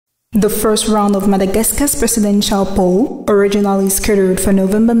The first round of Madagascar's presidential poll, originally scheduled for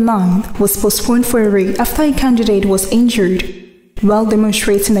November 9th, was postponed for a week after a candidate was injured. While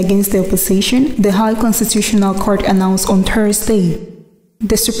demonstrating against the opposition, the High Constitutional Court announced on Thursday.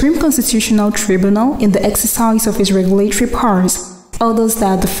 The Supreme Constitutional Tribunal, in the exercise of its regulatory powers, orders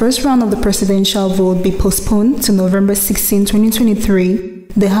that the first round of the presidential vote be postponed to November 16, 2023,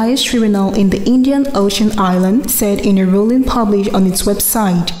 the highest tribunal in the Indian Ocean island said in a ruling published on its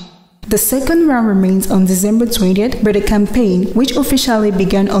website. The second round remains on December 20th, but the campaign, which officially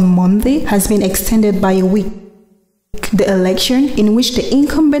began on Monday, has been extended by a week. The election, in which the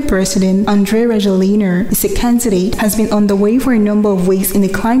incumbent president, Andry Rajoelina, is a candidate, has been underway for a number of weeks in a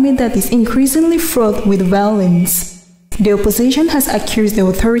climate that is increasingly fraught with violence. The opposition has accused the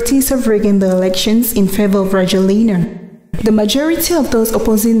authorities of rigging the elections in favor of Rajoelina. The majority of those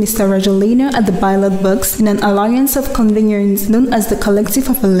opposing Mr. Rajoelina at the ballot box, in an alliance of conveners known as the Collective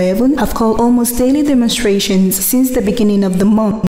of 11, have called almost daily demonstrations since the beginning of the month.